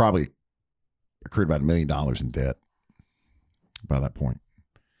 I'd probably accrued about $1 million in debt by that point.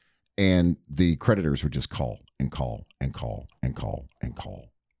 And the creditors would just call and call and call and call and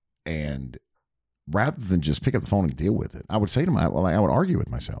call. And rather than just pick up the phone and deal with it, I would say to I would argue with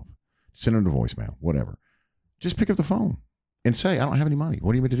myself, send them a voicemail, whatever. Just pick up the phone and say, I don't have any money.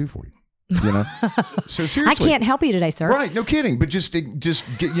 What do you want me to do for you? So seriously, I can't help you today, sir. Right. No kidding. But just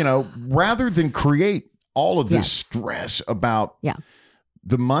get, rather than create all of this stress about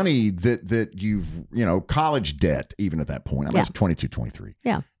the money that you've, college debt, even at that point. I was 22, 23.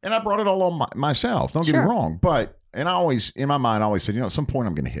 Yeah. And I brought it all on myself. Don't get me wrong. But, and I always, in my mind, I always said, at some point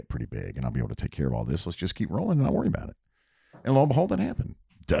I'm going to hit pretty big and I'll be able to take care of all this. Let's just keep rolling and not worry about it. And lo and behold, that happened.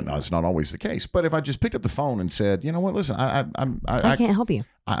 That's not always the case. But if I just picked up the phone and said, you know what, listen, I can't help you.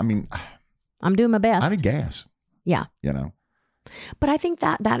 I'm doing my best. I need gas. Yeah. But I think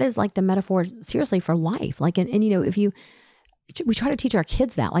that is like the metaphor, seriously, for life. Like, and if we try to teach our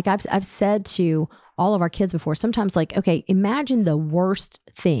kids that, like I've said to all of our kids before, sometimes like, okay, imagine the worst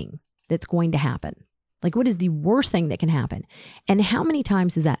thing that's going to happen. Like, what is the worst thing that can happen? And how many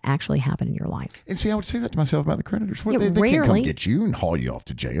times does that actually happen in your life? And see, I would say that to myself about the creditors. They can't come get you and haul you off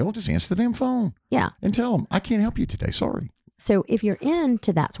to jail. Just answer the damn phone. Yeah. And tell them, I can't help you today. Sorry. So if you're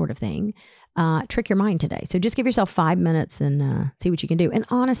into that sort of thing, trick your mind today. So just give yourself 5 minutes and see what you can do. And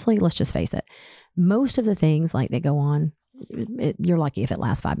honestly, let's just face it. Most of the things like that go on, you're lucky if it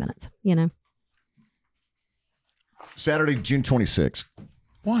lasts 5 minutes, Saturday, June 26th.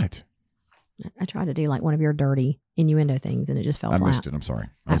 What? I tried to do like one of your dirty innuendo things and it just fell flat. I missed it. I'm sorry.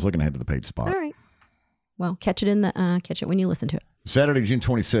 I was looking ahead to the page spot. All right. Well, catch it when you listen to it. Saturday, June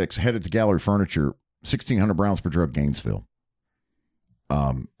 26th, headed to Gallery Furniture, 1600 Brownsburg Road, Gainesville.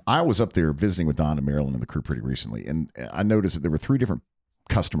 I was up there visiting with Don and Marilyn and the crew pretty recently, and I noticed that there were 3 different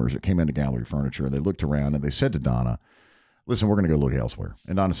customers that came into Gallery Furniture, and they looked around and they said to Donna, listen, we're going to go look elsewhere.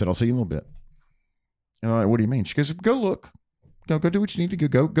 And Donna said, I'll see you in a little bit. And I'm like, what do you mean? She goes, go look. Go do what you need to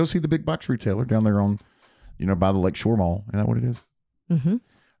do. Go see the big box retailer down there on, by the Lakeshore Mall. Isn't that what it is?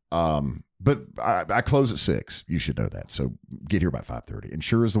 Mm-hmm. But I close at 6. You should know that. So get here about 5:30. And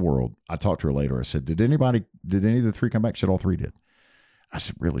sure as the world, I talked to her later. I said, did any of the 3 come back? She said all 3 did. I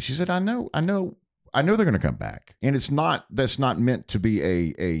said, really? She said, I know they're going to come back. And that's not meant to be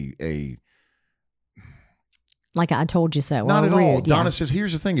a like I told you so. Not at all. Donna says,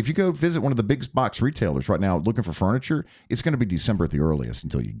 here's the thing. If you go visit one of the big box retailers right now looking for furniture, it's going to be December at the earliest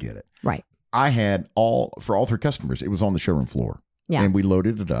until you get it. Right. I had for all 3 customers, it was on the showroom floor. Yeah. And we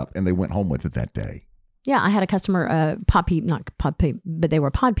loaded it up and they went home with it that day. Yeah. I had a customer, Pod Peep, not Pod Peep, but they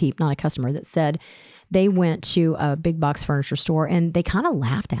were Pod Peep, not a customer, that said they went to a big box furniture store and they kind of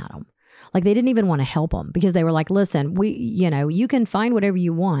laughed at them. Like they didn't even want to help them because they were like, listen, you can find whatever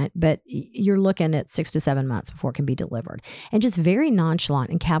you want, but you're looking at 6 to 7 months before it can be delivered. And just very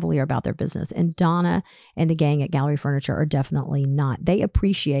nonchalant and cavalier about their business. And Donna and the gang at Gallery Furniture are definitely not. They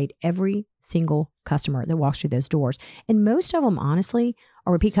appreciate every single customer that walks through those doors. And most of them, honestly,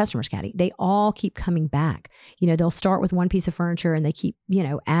 are repeat customers, Caddy. They all keep coming back. They'll start with one piece of furniture and they keep,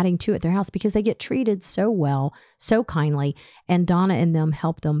 adding to it their house because they get treated so well, so kindly. And Donna and them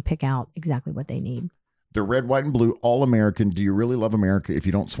help them pick out exactly what they need. They're red, white, and blue, all American. Do you really love America if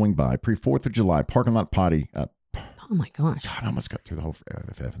you don't swing by? Pre-4th of July, parking lot potty. Oh my gosh. God, I almost got through the whole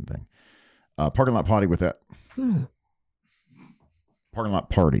effing thing. Parking lot potty with that. Parking lot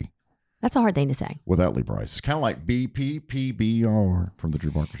party. That's a hard thing to say. Without Lee Brice. It's kind of like BPPBR from the Drew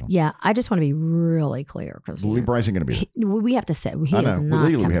Barker song. Yeah, I just want to be really clear. Because Lee Brice ain't going to be there. We have to say, he is not.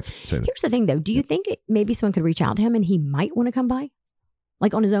 Legally, we have to say that. Here's the thing, though. Do you think maybe someone could reach out to him and he might want to come by?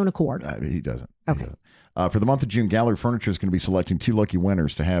 Like on his own accord? He doesn't. Okay. He doesn't. For the month of June, Gallery Furniture is going to be selecting 2 lucky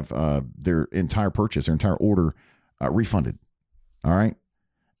winners to have their entire purchase, their entire order refunded. All right.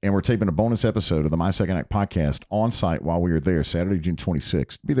 And we're taping a bonus episode of the My Second Act podcast on site while we are there, Saturday, June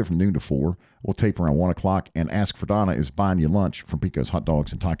 26th. Be there from noon to 4. We'll tape around 1 o'clock. And Ask for Donna is buying you lunch from Pico's Hot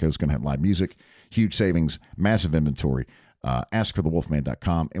Dogs and Tacos. Going to have live music, huge savings, massive inventory.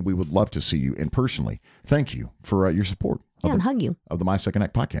 AskForTheWolfman.com. And we would love to see you. And personally, thank you for your support. Yeah, and hug you. Of the My Second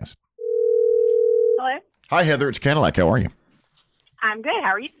Act podcast. Hello. Hi, Heather. It's Cadillac. How are you? I'm good.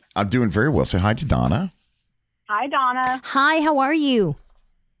 How are you? I'm doing very well. Say hi to Donna. Hi, Donna. Hi, how are you?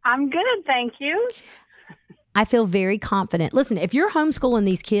 I'm good, thank you. I feel very confident. Listen, if you're homeschooling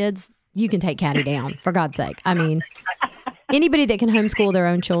these kids, you can take Caddy down, for God's sake. I mean, anybody that can homeschool their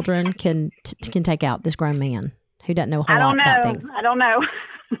own children can take out this grown man who doesn't know a whole lot about things. I don't know.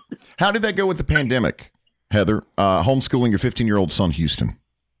 How did that go with the pandemic, Heather? Homeschooling your 15-year-old son, Houston.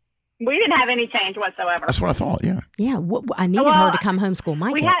 We didn't have any change whatsoever. That's what I thought, yeah. Yeah, I needed her to come homeschool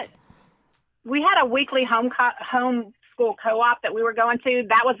my kids. We had a weekly homeschool co-op that we were going to.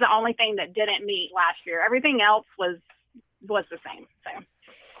 That was the only thing that didn't meet last year. Everything else was the same. So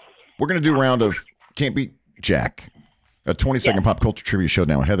we're going to do a round of Can't Beat Jack, a 20-second pop culture trivia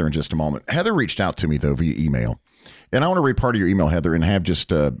showdown with Heather in just a moment. Heather reached out to me, though, via email. And I want to read part of your email, Heather, and have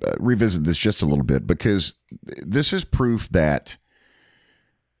just revisit this just a little bit, because this is proof that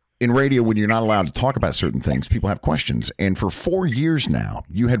in radio, when you're not allowed to talk about certain things, people have questions. And for 4 years now,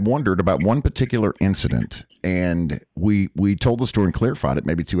 you had wondered about one particular incident, and we told the story and clarified it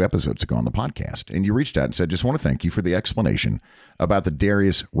maybe 2 episodes ago on the podcast. And you reached out and said, just want to thank you for the explanation about the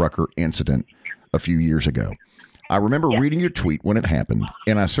Darius Rucker incident a few years ago. I remember reading your tweet when it happened,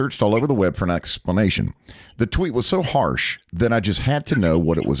 and I searched all over the web for an explanation. The tweet was so harsh that I just had to know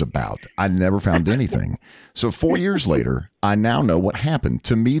what it was about. I never found anything. So 4 years later, I now know what happened.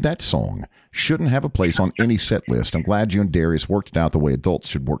 To me, that song shouldn't have a place on any set list. I'm glad you and Darius worked it out the way adults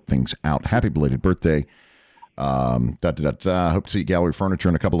should work things out. Happy belated birthday. Hope to see you at Gallery Furniture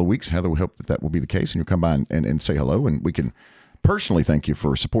in a couple of weeks. Heather, we hope that will be the case, and you'll come by and say hello, and we can personally thank you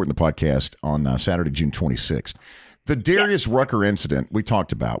for supporting the podcast on Saturday, June 26th. The Darius Rucker incident we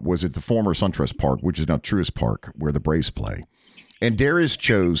talked about was at the former SunTrust Park, which is now Truist Park, where the Braves play. And Darius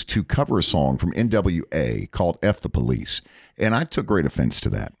chose to cover a song from NWA called F the Police. And I took great offense to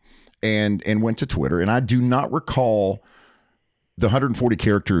that and went to Twitter. And I do not recall the 140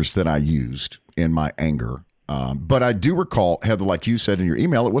 characters that I used in my anger. But I do recall, Heather, like you said in your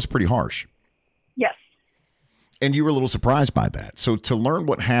email, it was pretty harsh. Yes. And you were a little surprised by that. So to learn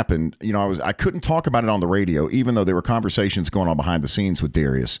what happened, I couldn't talk about it on the radio, even though there were conversations going on behind the scenes with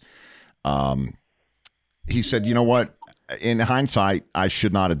Darius. He said, you know what? In hindsight, I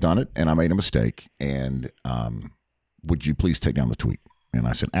should not have done it, and I made a mistake. And would you please take down the tweet? And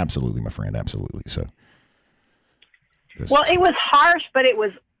I said, absolutely, my friend, absolutely. So, well, it was harsh, but it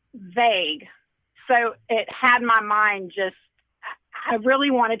was vague. So it had my mind just, I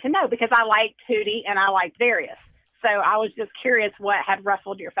really wanted to know because I liked Hootie and I liked Darius. So I was just curious what had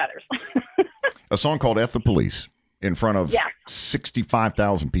ruffled your feathers. A song called F the Police in front of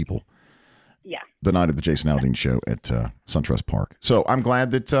 65,000 people. Yeah. The night of the Jason Aldean show at SunTrust Park. So I'm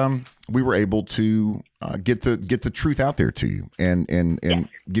glad that we were able to get the truth out there to you and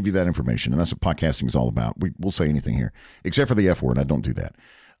give you that information. And that's what podcasting is all about. We'll say anything here, except for the F word. I don't do that.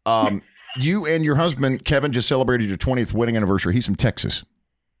 You and your husband, Kevin, just celebrated your 20th wedding anniversary. He's from Texas.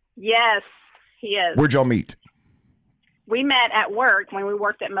 Yes, he is. Where'd y'all meet? We met at work when we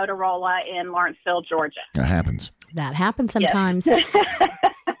worked at Motorola in Lawrenceville, Georgia. That happens. That happens sometimes. Yes.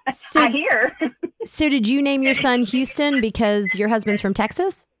 I hear. So did you name your son Houston because your husband's from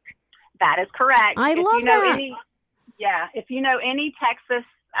Texas? That is correct. I love that. If you know any Texas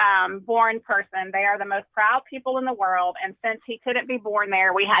born person, they are the most proud people in the world. And since he couldn't be born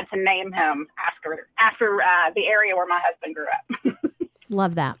there, we had to name him after the area where my husband grew up.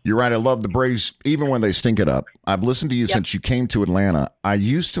 Love that. You're right. I love the Braves, even when they stink it up. I've listened to you since you came to Atlanta. I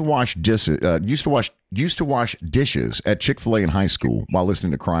used to wash dishes. Used to wash dishes at Chick-fil-A in high school while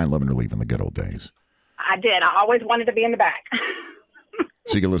listening to Crying, Loving, or Leaving, the good old days. I did. I always wanted to be in the back.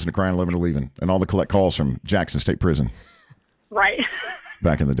 So you can listen to Crying, Loving, or Leaving, and all the collect calls from Jackson State Prison. Right.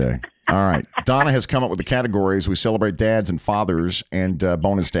 Back in the day. All right. Donna has come up with the categories. We celebrate dads and fathers and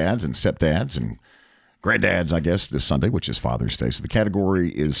bonus dads and stepdads and granddads, I guess, this Sunday, which is Father's Day. So the category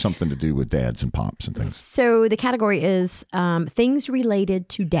is something to do with dads and pops and things. So the category is things related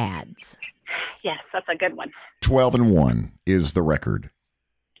to dads. Yes, that's a good one. 12-1 is the record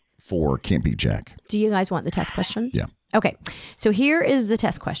for Can't Beat Jack. Do you guys want the test question? Yeah. Okay. So here is the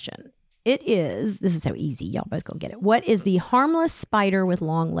test question. This is so easy. Y'all both go get it. What is the harmless spider with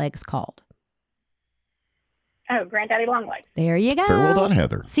long legs called? Oh, Granddaddy Longlegs. There you go. Very well done,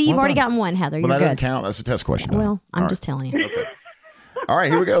 Heather. See, you've well already done. gotten one, Heather. Well, You're that good. doesn't count. That's a test question. Well, I'm just telling you. Okay. All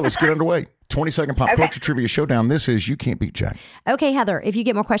right, here we go. Let's get underway. 20-second pop culture trivia showdown. This is You Can't Beat Jack. Okay, Heather, if you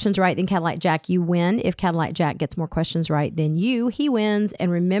get more questions right than Cadillac Jack, you win. If Cadillac Jack gets more questions right than he wins.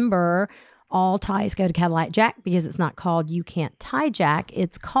 And remember, all ties go to Cadillac Jack because it's not called You Can't Tie Jack.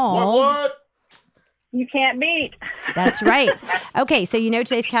 It's called... What? You can't beat. That's right. Okay, so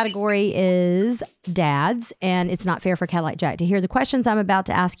today's category is dads, and it's not fair for Cadillac Jack to hear the questions I'm about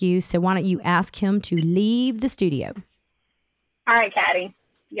to ask you, so why don't you ask him to leave the studio? All right, Caddy.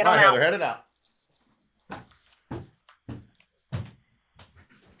 Get on out. Heather, head it out.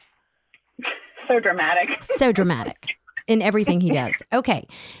 So dramatic. So dramatic in everything he does. Okay,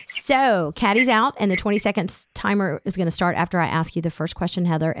 so Caddy's out, and the 20-second timer is going to start after I ask you the first question,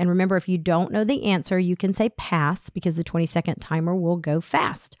 Heather. And remember, if you don't know the answer, you can say pass because the 20-second timer will go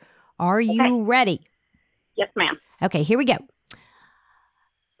fast. Are you ready? Yes, ma'am. Okay, here we go.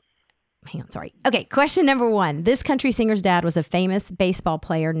 Hang on, sorry. Okay, question number 1. This country singer's dad was a famous baseball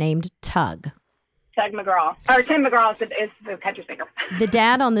player named Tug. Tug McGraw. Or Tim McGraw is the country singer. The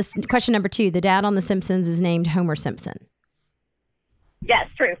dad on this, question number 2, the dad on The Simpsons is named Homer Simpson. Yes,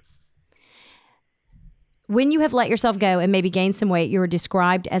 true. When you have let yourself go and maybe gained some weight, you are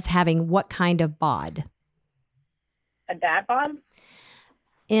described as having what kind of bod? A dad bod?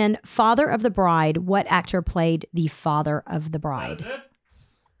 In Father of the Bride, what actor played the father of the bride?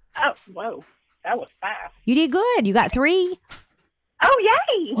 Oh, whoa. That was fast. You did good. You got 3. Oh,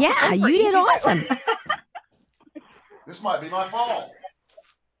 yay. Yeah, you did awesome. This might be my fault.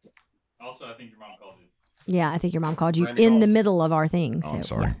 Also, I think your mom called you. Yeah, I think your mom called you Randy in called. the middle of our thing. Oh, So, I'm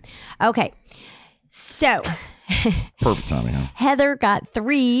sorry. yeah. Okay. So, Perfect timing, huh? Heather got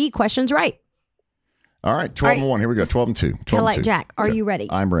 3 questions right. All right, 12 and 1. Here we go. 12 and 2. 12 Cadillac and 2. Jack, are Okay. you ready?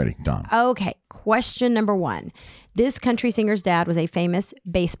 I'm ready. Don. Okay. Question number 1. This country singer's dad was a famous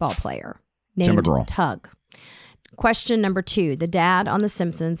baseball player Tim named McGraw. Tug. Question number 2. The dad on The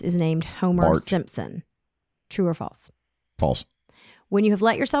Simpsons is named Homer Bart. Simpson. True or false? False. When you have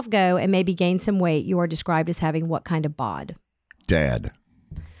let yourself go and maybe gained some weight, you are described as having what kind of bod? Dad.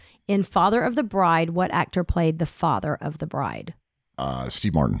 In Father of the Bride, what actor played the father of the bride?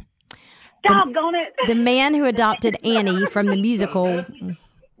 Steve Martin. Doggone it. The man who adopted Annie from the musical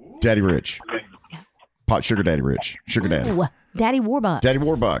Daddy Rich. Sugar Daddy Rich. Sugar Daddy. Ooh, Daddy Warbucks. Daddy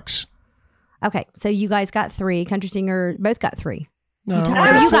Warbucks. Okay, so you guys got 3. Country singer both got 3. No, You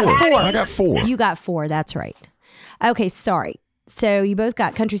I got 4. I got 4. You got 4. That's right. Okay, sorry. So you both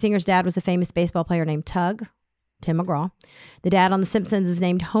got country singer's dad was a famous baseball player named Tug, Tim McGraw. The dad on The Simpsons is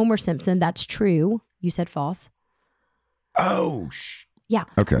named Homer Simpson. That's true. You said false. Oh, Yeah.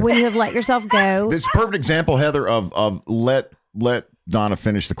 Okay. When you have let yourself go. This is a perfect example, Heather, of let Donna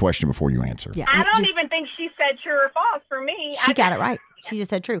finish the question before you answer. Yeah, I don't just- even think she said true or false for me. She got it right. She just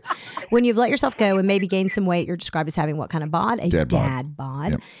said true. When you've let yourself go and maybe gained some weight, you're described as having what kind of bod? A Dad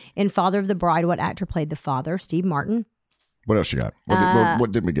bod. Yep. In Father of the Bride, what actor played the father? Steve Martin. What else you got?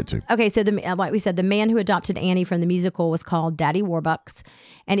 What did we get to? Okay, so like we said, the man who adopted Annie from the musical was called Daddy Warbucks.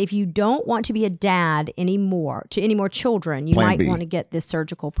 And if you don't want to be a dad anymore to any more children, you Plan might B. want to get this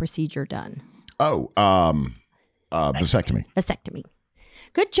surgical procedure done. Oh, vasectomy. Vasectomy.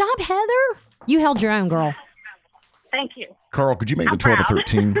 Good job, Heather. You held your own, girl. Thank you. Carl, could you make the 12 or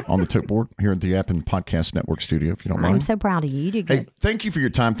 13 on the tote board here at the Appen Podcast Network studio, if you don't mind? I'm so proud of you. You did good. Hey, thank you for your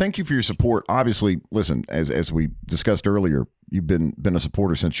time. Thank you for your support. Obviously, listen, as we discussed earlier, you've been a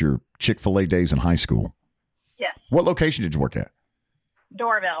supporter since your Chick-fil-A days in high school. Yes. What location did you work at?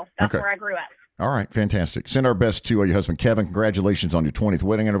 Dorville. That's Okay. where I grew up. All right, fantastic. Send our best to your husband, Kevin. Congratulations on your 20th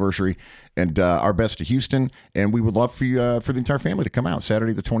wedding anniversary. And our best to Houston. And we would love for you, for the entire family to come out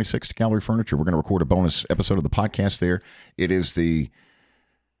Saturday the 26th to Gallery Furniture. We're going to record a bonus episode of the podcast there. It is the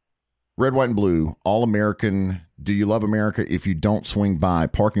Red, White, and Blue All-American Do You Love America If You Don't Swing By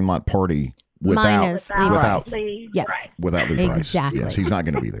parking lot party Minus Lee without Price. Lee Yes. Price. Without Lee Price. Exactly. Yes, he's not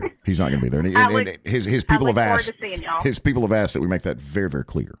going to be there. He's not going to be there. And, I and look- his people I have look forward asked. to seeing y'all. His people have asked that we make that very, very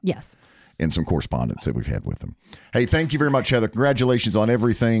clear Yes. in some correspondence that we've had with them. Hey, thank you very much, Heather. Congratulations on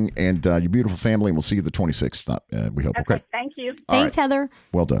everything and your beautiful family. And we'll see you the 26th. We hope. Okay. Thank you. All Thanks, right. Heather.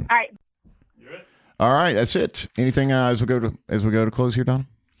 Well done. All right. All right. That's it. Anything as we go to close here, Don?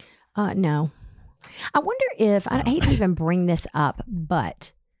 No. I wonder if, I hate to even bring this up,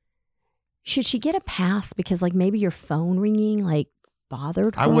 but should she get a pass because like maybe your phone ringing like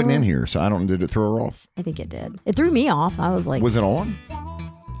bothered her? I wasn't in here, so I don't. Did it throw her off? I think it did. It threw me off. I was like, Was it on?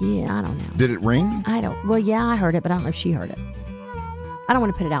 yeah, I don't know. Did it ring? Well, yeah, I heard it, but I don't know if she heard it. I don't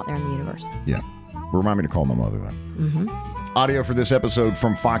want to put it out there in the universe. Yeah. Remind me to call my mother then. Mm-hmm. Audio for this episode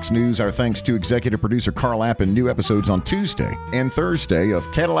from Fox News. Our thanks to executive producer Carl Appen. New episodes on Tuesday and Thursday of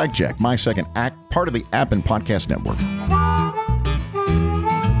Cadillac Jack, My Second Act, part of the Appen Podcast Network.